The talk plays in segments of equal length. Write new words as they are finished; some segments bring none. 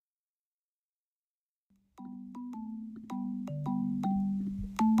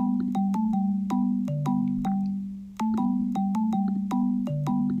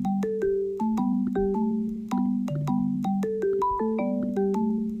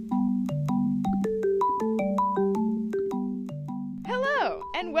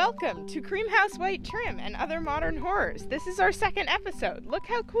Welcome to Creamhouse White Trim and Other Modern Horrors. This is our second episode. Look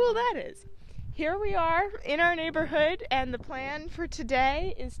how cool that is. Here we are in our neighborhood, and the plan for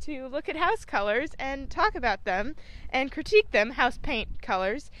today is to look at house colors and talk about them and critique them, house paint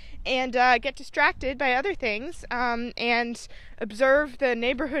colors, and get distracted by other things and observe the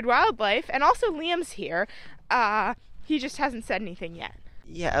neighborhood wildlife. And also Liam's here. He just hasn't said anything yet.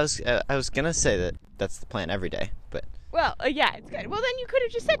 Yeah, I was gonna say that that's the plan every day, but... Well, yeah, it's good. Well, then you could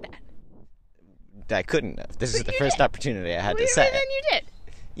have just said that. I couldn't have. This is the first did. opportunity I had to Well, say then it. you did.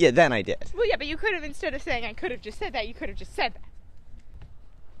 Yeah, then I did. Well, yeah, but you could have, instead of saying I could have just said that, you could have just said that.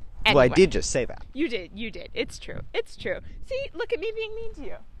 Well, I Anyway. did just say that. You did. It's true. See, look at me being mean to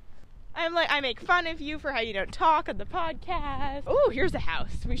you. I make fun of you for how you don't talk on the podcast. Oh, here's a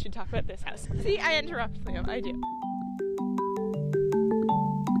house. We should talk about this house. See, I interrupt Liam. I do.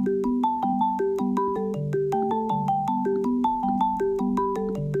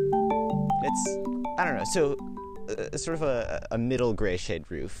 I don't know, so sort of a middle gray shade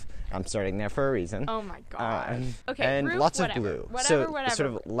roof. I'm starting there for a reason. Oh my god. Okay, and roof, lots whatever. of blue. Whatever. Sort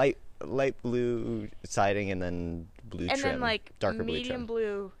of light blue siding and then blue and trim. then like darker medium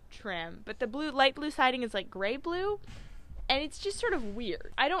blue trim. But the light blue siding is like gray blue, and it's just sort of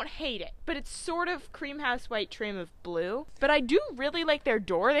weird. I don't hate it, but it's sort of Creamhouse White trim of blue. But I do really like their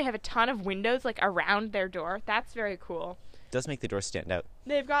door. They have a ton of windows like around their door. That's very cool. Does make the door stand out.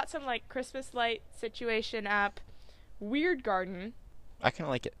 They've got some like Christmas light situation up. Weird garden. I kind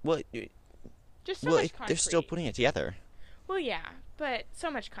of like it. Well, Just so much concrete. they're still putting it together. Well, yeah, but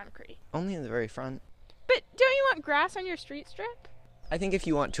so much concrete. Only in the very front. But don't you want grass on your street strip? I think if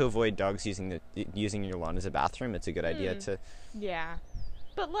you want to avoid dogs using your lawn as a bathroom, it's a good idea to... Yeah.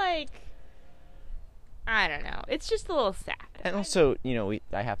 But, like, I don't know. It's just a little sad. And also,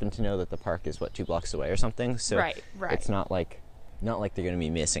 I happen to know that the park is, 2 blocks away or something, so right. It's not like they're going to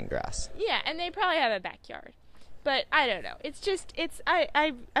be missing grass. Yeah, and they probably have a backyard. But I don't know. It's just,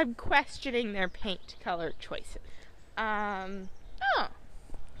 I'm questioning their paint color choices. Here's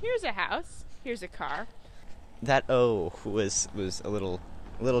a house. Here's a car. That was a little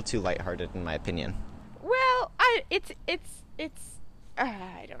too lighthearted in my opinion. Well, it's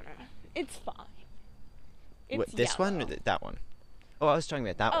I don't know. It's fine. It's this yellow. one or that one? Oh, I was talking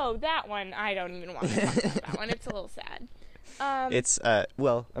about that one. Oh, that one. I don't even want to talk about that one. It's a little sad. It's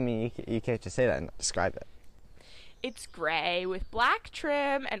well, I mean, you can't just say that and not describe it. It's gray with black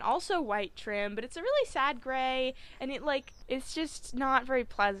trim and also white trim, but it's a really sad gray, and it's just not very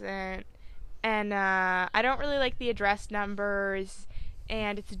pleasant. And I don't really like the address numbers,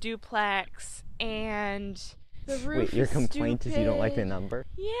 and it's a duplex, and the roof Wait, your is complaint stupid. is you don't like the number?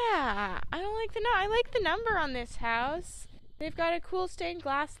 Yeah, I don't like I like the number on this house. They've got a cool stained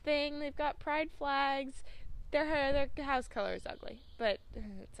glass thing. They've got pride flags. Their house color is ugly, but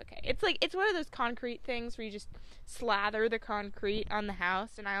it's okay. It's one of those concrete things where you just slather the concrete on the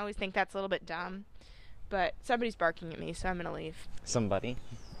house, and I always think that's a little bit dumb. But somebody's barking at me, so I'm gonna leave. Somebody?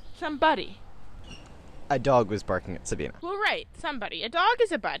 A dog was barking at Sabina. Well, right, somebody. A dog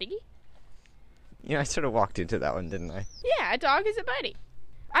is a buddy. I sort of walked into that one, didn't I? Yeah, a dog is a buddy.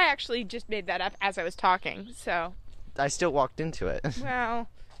 I actually just made that up as I was talking, so... I still walked into it. Well,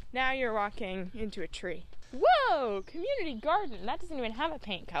 now you're walking into a tree. Whoa! Community garden. That doesn't even have a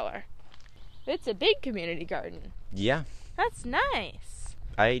paint color. It's a big community garden. Yeah. That's nice.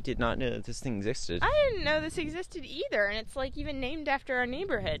 I did not know that this thing existed. I didn't know this existed either, and it's even named after our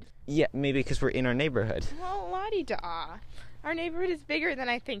neighborhood. Yeah, maybe because we're in our neighborhood. Well, la-di-da. Our neighborhood is bigger than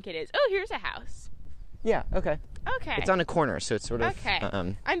I think it is. Oh, here's a house. Yeah, okay. Okay. It's on a corner, so it's sort of... Okay.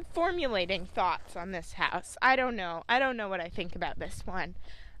 I'm formulating thoughts on this house. I don't know what I think about this one.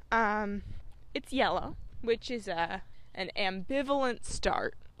 It's yellow, which is an ambivalent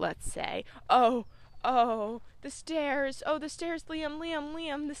start, let's say. Oh, the stairs. Oh, the stairs,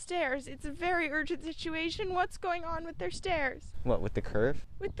 Liam, the stairs. It's a very urgent situation. What's going on with their stairs? What, with the curve?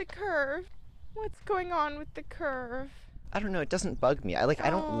 With the curve. What's going on with the curve? I don't know, it doesn't bug me. I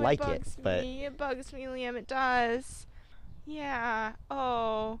don't like it, but... It bugs me, Liam, it does. Yeah.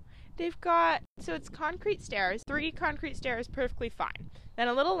 Oh. They've got... So it's concrete stairs. 3 concrete stairs, perfectly fine. Then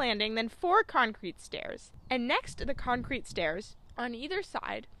a little landing, then 4 concrete stairs. And next to the concrete stairs, on either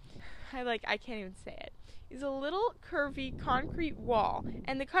side, I can't even say it, is a little curvy concrete wall.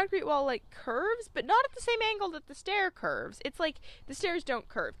 And the concrete wall, curves, but not at the same angle that the stair curves. It's the stairs don't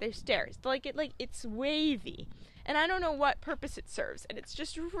curve. They're stairs. It's wavy. And I don't know what purpose it serves. And it's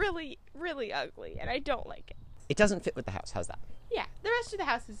just really, really ugly. And I don't like it. It doesn't fit with the house. How's that? Yeah. The rest of the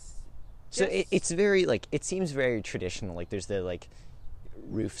house is So it's very, it seems very traditional. There's the,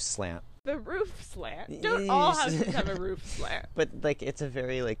 roof slant The roof slant. Don't all houses have a roof slant? But, like, it's a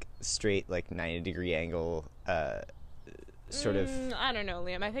very, like, straight, like, 90-degree angle, sort of... I don't know,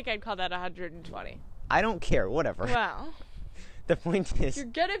 Liam. I think I'd call that 120. I don't care. Whatever. Well... The point is... You're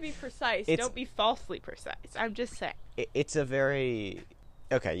gonna be precise. Don't be falsely precise. I'm just saying. It's a very...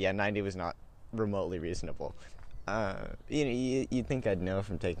 Okay, yeah, 90 was not remotely reasonable. You'd think I'd know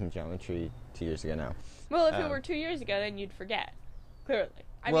from taking geometry 2 years ago now. Well, if it were 2 years ago, then you'd forget. Clearly.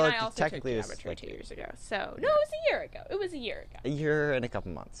 I also took geometry 2 years ago. So, no, it was a year ago. It was a year ago. A year and a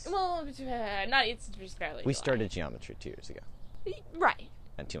couple months. Well, it's just barely We July. started geometry 2 years ago. Right.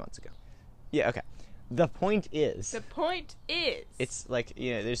 And 2 months ago. Yeah, okay. The point is... It's like,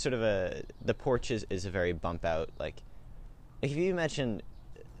 there's sort of the porch is a very bump out, like if you imagine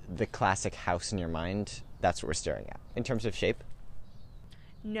the classic house in your mind, that's what we're staring at. In terms of shape?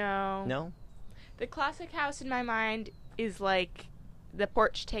 No. No? The classic house in my mind is like the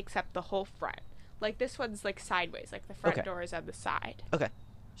porch takes up the whole front. Like this one's like sideways, like the front door is on the side. Okay.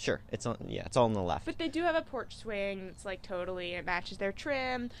 Sure. It's all on the left. But they do have a porch swing. It's like totally, it matches their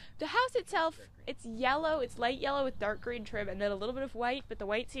trim. The house itself, it's yellow. It's light yellow with dark green trim and then a little bit of white, but the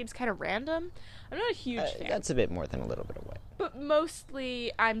white seems kind of random. I'm not a huge fan. That's a bit more than a little bit of white. But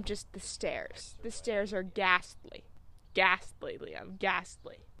mostly, I'm just the stairs. The stairs are ghastly. Ghastly, Liam.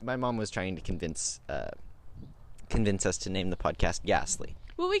 Ghastly. My mom was trying to convince us to name the podcast Ghastly.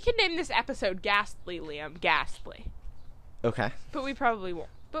 Well, we can name this episode Ghastly, Liam. Ghastly. Okay. But we probably won't.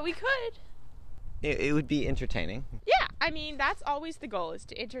 But we could. It would be entertaining. Yeah, I mean, that's always the goal, is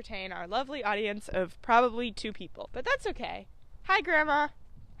to entertain our lovely audience of probably 2 people. But that's okay. Hi, Grandma.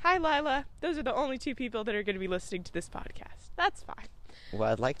 Hi, Lila. Those are the only 2 people that are going to be listening to this podcast. That's fine.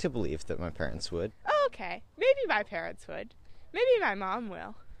 Well, I'd like to believe that my parents would. Oh, okay. Maybe my parents would. Maybe my mom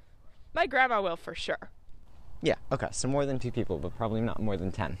will. My grandma will for sure. Yeah, okay. So more than 2 people, but probably not more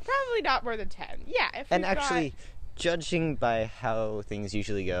than 10. Probably not more than 10. Yeah, and actually... Judging by how things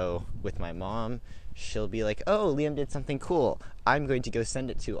usually go with my mom, she'll be like, oh, Liam did something cool. I'm going to go send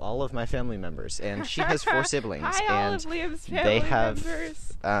it to all of my family members. And she has 4 siblings. Hi, and all of Liam's family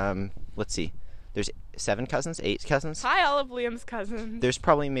members. Let's see. There's 7 cousins? 8 cousins? Hi, all of Liam's cousins. There's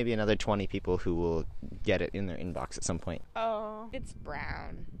probably maybe another 20 people who will get it in their inbox at some point. Oh, it's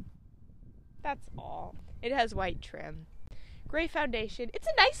brown. That's all. It has white trim. Gray foundation. It's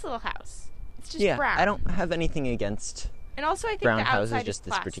a nice little house. It's just brown. I don't have anything against and also I think brown the houses, outside just is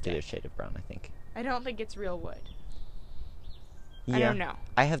this plastic. particular shade of brown, I think. I don't think it's real wood. Yeah, I don't know.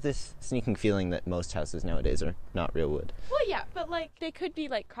 I have this sneaking feeling that most houses nowadays are not real wood. Well, yeah, but like they could be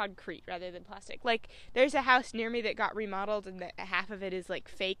like concrete rather than plastic. Like there's a house near me that got remodeled and half of it is like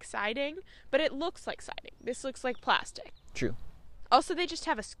fake siding, but it looks like siding. This looks like plastic. True. Also, they just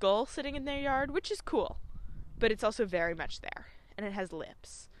have a skull sitting in their yard, which is cool, but it's also very much there, and it has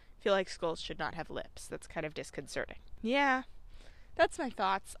lips. I feel like skulls should not have lips. That's kind of disconcerting. Yeah, that's my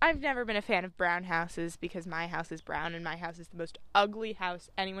thoughts. I've never been a fan of brown houses because my house is brown and my house is the most ugly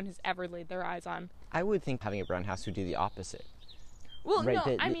house anyone has ever laid their eyes on. I would think having a brown house would do the opposite. Well, right?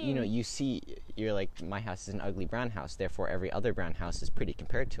 no, I mean... you're like, my house is an ugly brown house, therefore every other brown house is pretty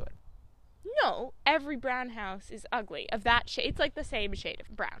compared to it. No, every brown house is ugly. Of that shade, it's like the same shade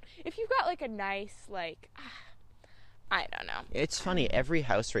of brown. If you've got like a nice, like... I don't know. It's funny, every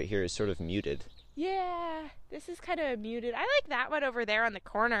house right here is sort of muted. Yeah, this is kind of muted. I like that one over there on the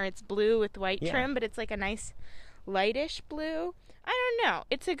corner. It's blue with white trim, but it's like a nice lightish blue. I don't know.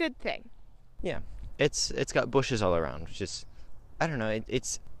 It's a good thing. Yeah, it's got bushes all around, which is, I don't know,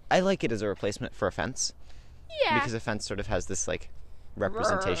 I like it as a replacement for a fence. Yeah. Because a fence sort of has this, like,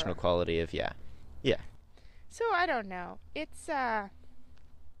 representational quality of, yeah. So, I don't know. It's,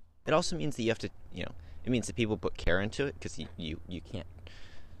 It also means that you have to, it means that people put care into it, because you can't...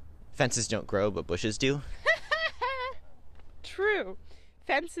 Fences don't grow, but bushes do. True.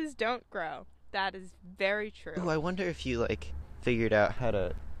 Fences don't grow. That is very true. Ooh, I wonder if you, like, figured out how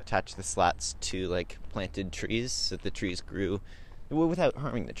to attach the slats to, like, planted trees so that the trees grew without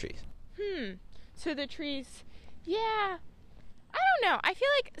harming the trees. So the trees... Yeah. I don't know. I feel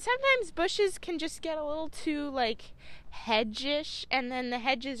like sometimes bushes can just get a little too, like, hedgish, and then the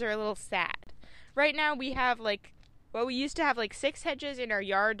hedges are a little sad. Right now we have, like... Well, we used to have, like, 6 hedges in our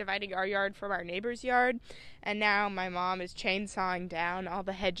yard, dividing our yard from our neighbor's yard. And now my mom is chainsawing down all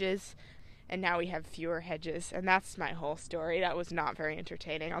the hedges. And now we have fewer hedges. And that's my whole story. That was not very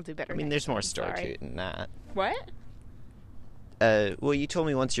entertaining. I'll do better. I mean, there's more story to it than that. What? Well, you told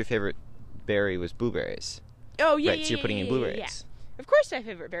me once your favorite berry was blueberries. Oh, yeah, right, so you're putting in blueberries. Yeah. Of course my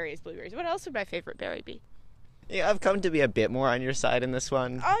favorite berry is blueberries. What else would my favorite berry be? Yeah, I've come to be a bit more on your side in this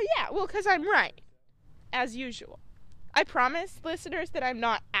one. Oh, yeah. Well, because I'm right. As usual. I promise, listeners, that I'm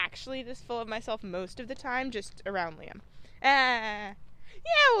not actually this full of myself most of the time, just around Liam. Yeah,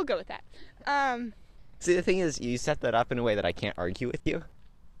 we'll go with that. See, the thing is, you set that up in a way that I can't argue with you.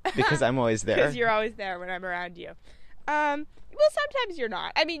 Because I'm always there. Because you're always there when I'm around you. Well, sometimes you're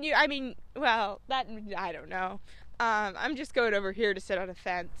not. I don't know. I'm just going over here to sit on a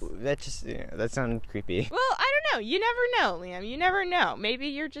fence. That sounded creepy. Well, I don't know. You never know, Liam. You never know. Maybe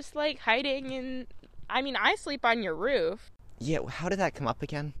you're just, like, hiding in... I sleep on your roof. Yeah, how did that come up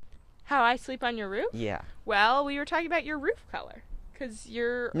again? How I sleep on your roof? Yeah. Well, we were talking about your roof color. Because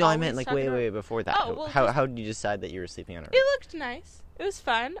you're... No, I meant, like, way before that. Oh, well, how did you decide that you were sleeping on a roof? It looked nice. It was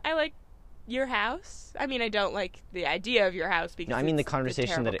fun. I like your house. I don't like the idea of your house because the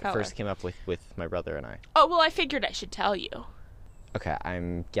conversation that it color. first came up with my brother and I. Oh, well, I figured I should tell you. Okay,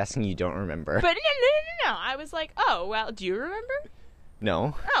 I'm guessing you don't remember. But no. I was like, oh, well, do you remember?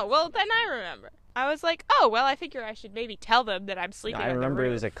 No. Oh, well, then I remember. I was like, oh, well, I figure I should maybe tell them that I'm sleeping on the roof. I remember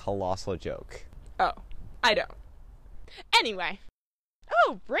it was a colossal joke. Oh, I don't. Anyway.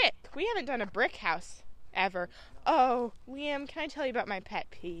 Oh, brick. We haven't done a brick house ever. Oh, Liam, can I tell you about my pet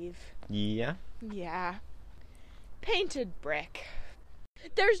peeve? Yeah? Yeah. Painted brick.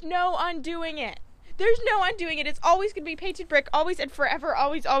 There's no undoing it. There's no undoing it. It's always going to be painted brick, always and forever,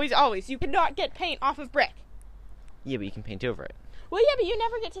 always, always, always. You cannot get paint off of brick. Yeah, but you can paint over it. Well, yeah, but you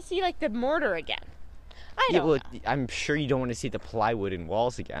never get to see, like, the mortar again. I don't know. I'm sure you don't want to see the plywood in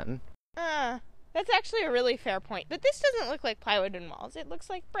walls again. That's actually a really fair point. But this doesn't look like plywood in walls. It looks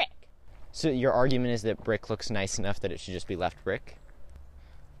like brick. So your argument is that brick looks nice enough that it should just be left brick?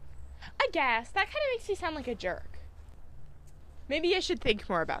 I guess. That kind of makes me sound like a jerk. Maybe I should think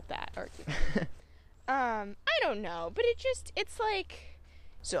more about that argument. I don't know. But it's like...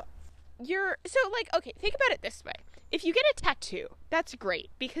 okay, think about it this way. If you get a tattoo, that's great,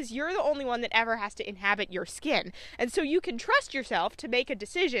 because you're the only one that ever has to inhabit your skin. And so you can trust yourself to make a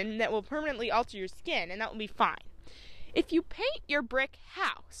decision that will permanently alter your skin, and that will be fine. If you paint your brick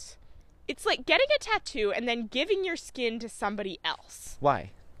house, it's like getting a tattoo and then giving your skin to somebody else.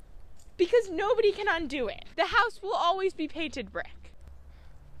 Why? Because nobody can undo it. The house will always be painted brick.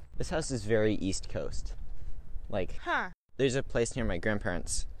 This house is very East Coast. There's a place near my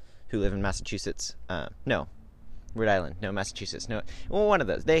grandparents who live in Massachusetts. No. Rhode Island. No, Massachusetts. No. Well, one of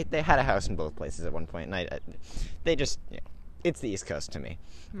those. They had a house in both places at one point, and they just, it's the East Coast to me.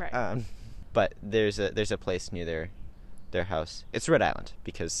 Right. But there's a place near their house. It's Rhode Island,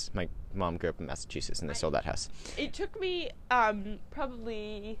 because my mom grew up in Massachusetts, and they sold that house. It took me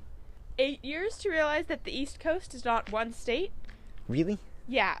probably 8 years to realize that the East Coast is not one state. Really?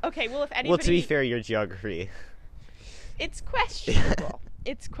 Yeah. Okay, well, if anybody... Well, to be fair, your geography... It's questionable.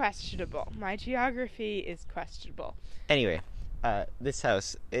 It's questionable. My geography is questionable. Anyway, this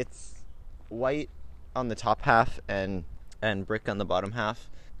house, it's white on the top half and brick on the bottom half.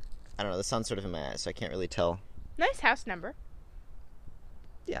 I don't know, the sun's sort of in my eyes, so I can't really tell. Nice house number.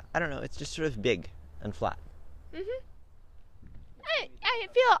 Yeah, I don't know, it's just sort of big and flat. Mm-hmm.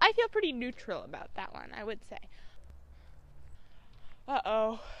 I feel pretty neutral about that one, I would say.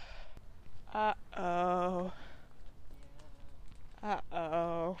 Uh-oh.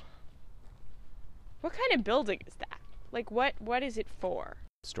 What kind of building is that? Like, what is it for?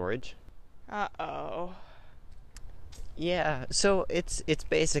 Storage? Uh-oh. Yeah, so it's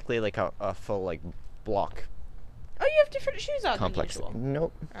basically like a full, like, block. Oh, you have different shoes on complex. than usual.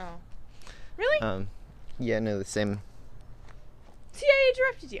 Nope. Oh. Really? Yeah, no, the same. See, I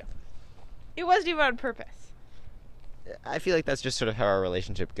interrupted you. It wasn't even on purpose. I feel like that's just sort of how our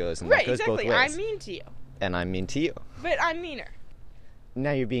relationship goes, and right, that goes exactly. both ways. I'm mean to you. And I'm mean to you. But I'm meaner.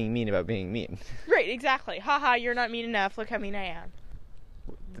 Now you're being mean about being mean. Right, exactly. Haha, you're not mean enough. Look how mean I am.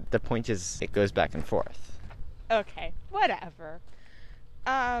 The point is, it goes back and forth. Okay, whatever.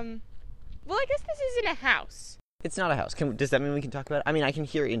 Well, I guess this isn't a house. It's not a house. Does that mean we can talk about it? I mean, I can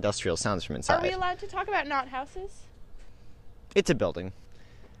hear industrial sounds from inside. Are we allowed to talk about not houses? It's a building.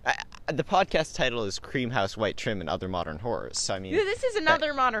 The podcast title is Cream House, White Trim, and Other Modern Horrors. So, I mean... This is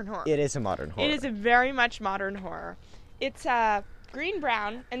another modern horror. It is a modern horror. It is a very much modern horror. It's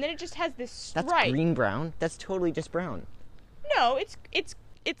green-brown, and then it just has this stripe. That's green-brown? That's totally just brown. No, it's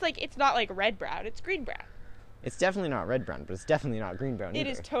not like red-brown. It's green-brown. It's definitely not red-brown, but it's definitely not green-brown either.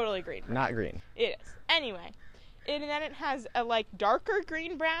 It is totally green-brown. Not green. It is. Anyway. And then it has a, like, darker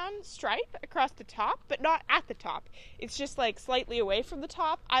green-brown stripe across the top, but not at the top. It's just, like, slightly away from the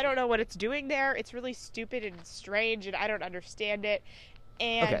top. I don't know what it's doing there. It's really stupid and strange, and I don't understand it.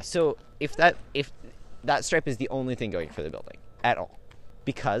 And okay, so if that stripe is the only thing going for the building at all,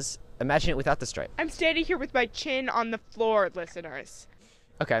 because imagine it without the stripe. I'm standing here with my chin on the floor, listeners.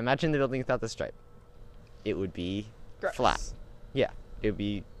 Okay, imagine the building without the stripe. It would be Gross. flat. Yeah, it would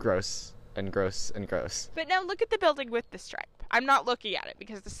be gross and gross and gross. But now look at the building with the stripe. I'm not looking at it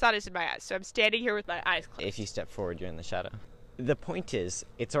because the sun is in my eyes, so I'm standing here with my eyes closed. If you step forward, you're in the shadow. The point is,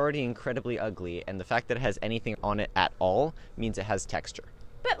 it's already incredibly ugly, and the fact that it has anything on it at all means it has texture.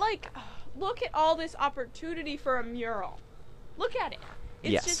 But, like, look at all this opportunity for a mural. Look at it.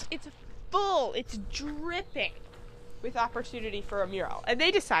 It's Yes. just, it's full, it's dripping with opportunity for a mural. And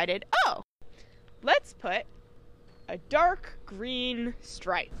they decided, oh, let's put a dark green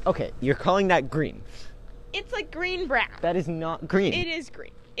stripe. Okay, you're calling that green. It's like green-brown. That is not green. It is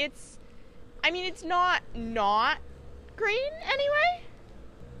green. It's not green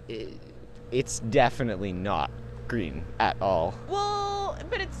anyway? It's definitely not green at all. Well,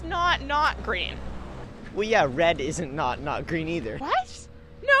 but it's not green. Well, yeah, red isn't not green either. What?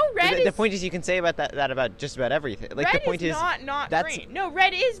 No, red is... The point is, you can say about that about just about everything. Like, red the point is not green. No,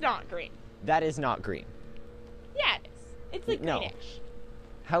 red is not green. That is not green. Yeah, it is. It's like No. greenish.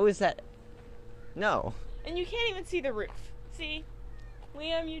 How is that? No. And you can't even see the roof. See?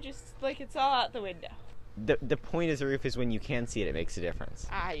 Liam, you just, like, it's all out the window. The point of the roof is when you can see it, it makes a difference.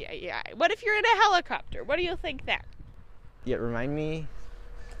 Yeah. What if you're in a helicopter? What do you think then? Yeah, remind me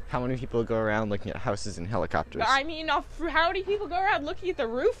how many people go around looking at houses in helicopters. I mean, how many people go around looking at the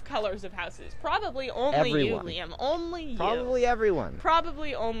roof colors of houses? Probably only Everyone. you, Liam. Only you. Probably everyone.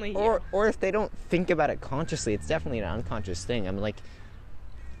 Probably only you. Or if they don't think about it consciously, it's definitely an unconscious thing. I'm like,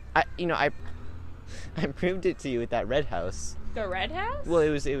 I proved it to you with that red house. The red house? Well, it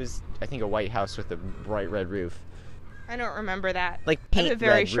was I think a white house with a bright red roof. I don't remember that. Like I paint have a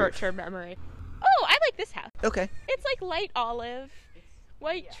very red short-term memory. Oh, I like this house. Okay. It's like light olive,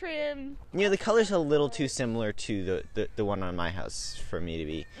 white trim. You know, the color's a little too similar to the one on my house for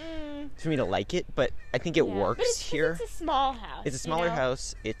me to like it, but I think it works but it's, here. It's a small house. It's a smaller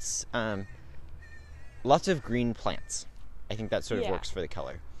house. It's lots of green plants. I think that sort of works for the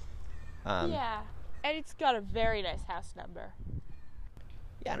color. Yeah, and it's got a very nice house number.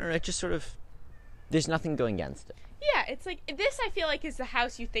 Yeah, I don't know. It just sort of, there's nothing going against it. Yeah, it's like, this I feel like is the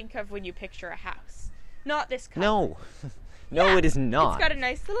house you think of when you picture a house. Not this color. No. No, it is not. It's got a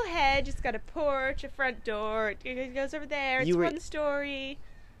nice little hedge, it's got a porch, a front door, it goes over there, it's one story.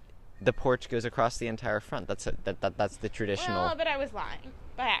 The porch goes across the entire front. That's the traditional. Well, but I was lying.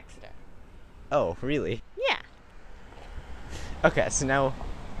 By accident. Oh, really? Yeah. Okay, so now...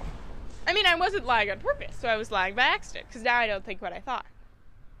 I mean, I wasn't lying on purpose, so I was lying by accident, because now I don't think what I thought.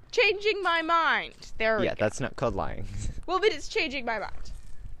 Changing my mind. There we go. Yeah, that's not called lying. Well, but it's changing my mind.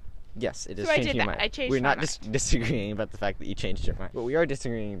 Yes, it is So I changing did your that. mind. I changed We're my not mind. disagreeing about the fact that you changed your mind. But we are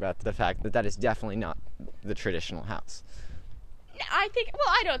disagreeing about the fact that is definitely not the traditional house. I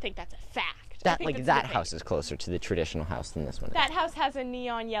don't think that's a fact. That house is closer to the traditional house than this one is. That house has a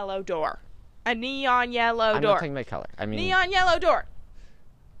neon yellow door. A neon yellow I'm door. not talking about color. I mean, Neon yellow door.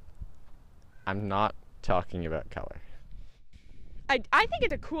 I'm not talking about color. I think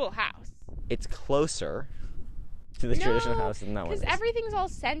it's a cool house. It's closer to the traditional house than that one is. Because everything's all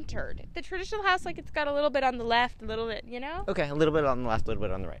centered. The traditional house, like, it's got a little bit on the left, a little bit, you know? Okay, a little bit on the left, a little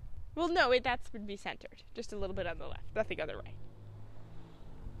bit on the right. Well, no, that would be centered. Just a little bit on the left, nothing on the right.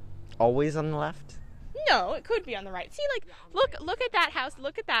 Always on the left? No, it could be on the right. See, like, look at that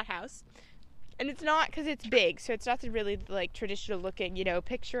house, And it's not because it's big, so it's not the really, like, traditional looking,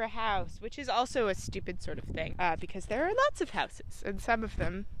 picture a house, which is also a stupid sort of thing, because there are lots of houses, and some of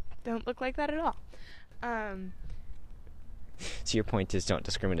them don't look like that at all. So your point is don't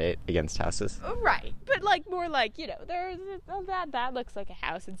discriminate against houses? Right, but, like, more like, there's, that looks like a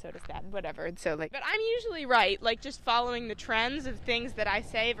house, and so does that, and whatever, and so, like, but I'm usually right, like, just following the trends of things that I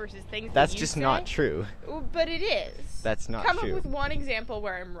say versus things That's that you just say. not true. But it is. That's not Come true. up with one example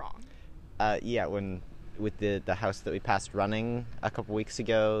where I'm wrong. Yeah, with the house that we passed running a couple weeks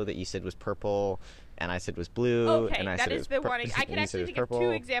ago that you said was purple and I said was blue. Okay, and I that said is the one. I can actually think of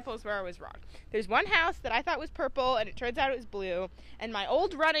two examples where I was wrong. There's one house that I thought was purple and it turns out it was blue. And my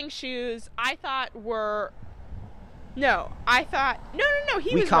old running shoes I thought were... No, he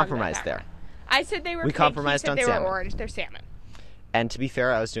was We wrong compromised about that there. one. I said they were We pink, compromised he said on they salmon. were orange. They're salmon. And to be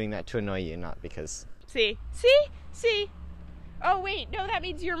fair, I was doing that to annoy you, not because... See? Oh, wait, no, that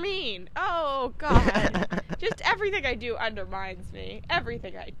means you're mean. Oh, God. Just everything I do undermines me.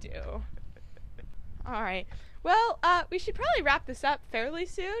 Everything I do. All right. Well, we should probably wrap this up fairly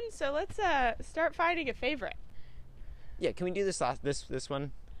soon, so let's start finding a favorite. Yeah, can we do this one?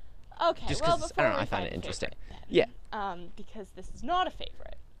 Okay, Just well, 'cause, before I don't know, we I find find it a interesting. favorite, Yeah. then, because this is not a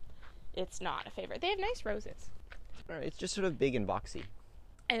favorite. It's not a favorite. They have nice roses. It's just sort of big and boxy.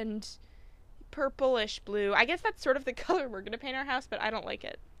 And purplish blue. I guess that's sort of the color we're going to paint our house, but I don't like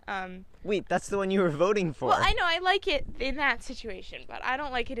it. Wait, that's the one you were voting for. Well, I know I like it in that situation, but I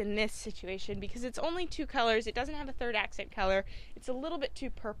don't like it in this situation because it's only 2 colors. It doesn't have a third accent color. It's a little bit too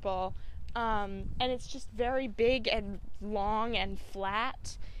purple, and it's just very big and long and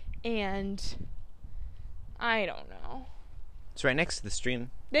flat, and I don't know. It's right next to the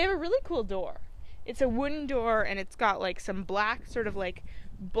stream. They have a really cool door. It's a wooden door, and it's got like some black sort of like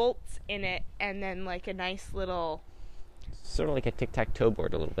bolts in it, and then like a nice little... Sort of like a tic-tac-toe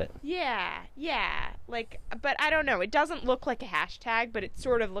board a little bit. Yeah. Like, but I don't know. It doesn't look like a hashtag, but it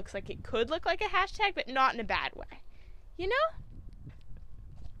sort of looks like it could look like a hashtag, but not in a bad way. You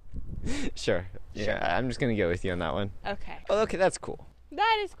know? Sure. Yeah, I'm just going to go with you on that one. Okay. Oh, okay, that's cool.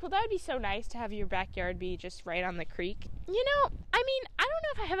 That is cool. That would be so nice to have your backyard be just right on the creek. You know, I mean, I don't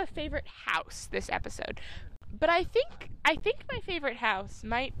know if I have a favorite house this episode, but I think my favorite house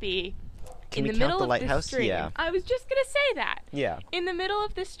might be Can in we the count middle the of lighthouse? the stream. Yeah. I was just going to say that. Yeah. In the middle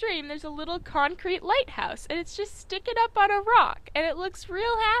of the stream, there's a little concrete lighthouse, and it's just sticking up on a rock, and it looks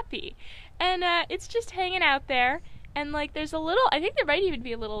real happy. And it's just hanging out there, and like there's a little, I think there might even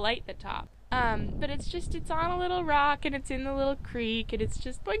be a little light at the top. But it's on a little rock, and it's in the little creek, and it's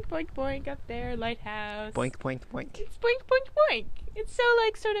just boink, boink, boink up there, lighthouse. Boink, boink, boink. It's boink, boink, boink. It's so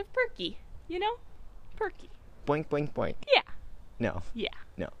like sort of perky, you know? Perky. Boink, boink, boink. Yeah. No. Yeah.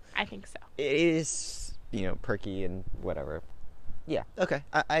 No. I think so. It is, perky and whatever. Yeah, okay.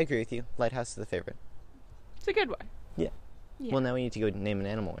 I agree with you. Lighthouse is the favorite. It's a good one. Yeah. Yeah. Well, now we need to go name an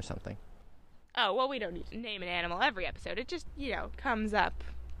animal or something. Oh, well, we don't need to name an animal every episode. It just, comes up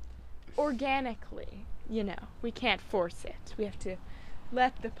organically. We can't force it. We have to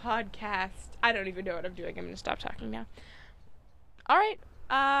let the podcast... I don't even know what I'm doing. I'm going to stop talking now. All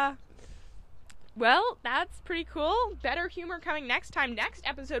right. Well, that's pretty cool. Better humor coming next time. Next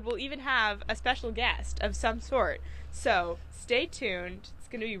episode, we'll even have a special guest of some sort. So stay tuned. It's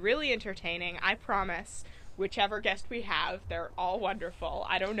going to be really entertaining. I promise. Whichever guest we have, they're all wonderful.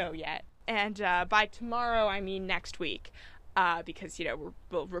 I don't know yet. And by tomorrow, I mean next week. Because,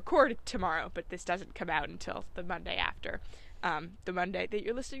 we'll record it tomorrow, but this doesn't come out until the Monday after. The Monday that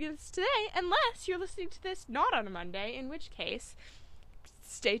you're listening to this today, unless you're listening to this not on a Monday, in which case...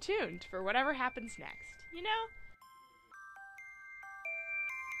 stay tuned for whatever happens next,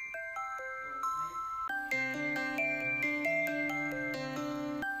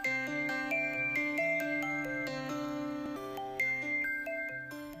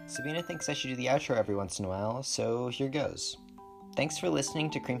 Sabina thinks I should do the outro every once in a while, so here goes. Thanks for listening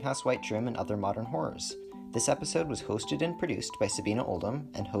to Creamhouse White Drum and Other Modern Horrors. This episode was hosted and produced by Sabina Oldham,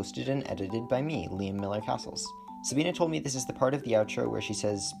 and hosted and edited by me, Liam Miller Castles. Sabina told me this is the part of the outro where she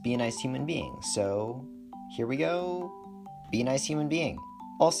says, "Be a nice human being," so here we go. Be a nice human being.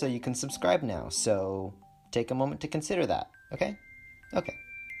 Also, you can subscribe now, so take a moment to consider that, okay? Okay.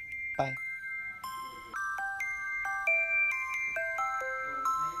 Bye.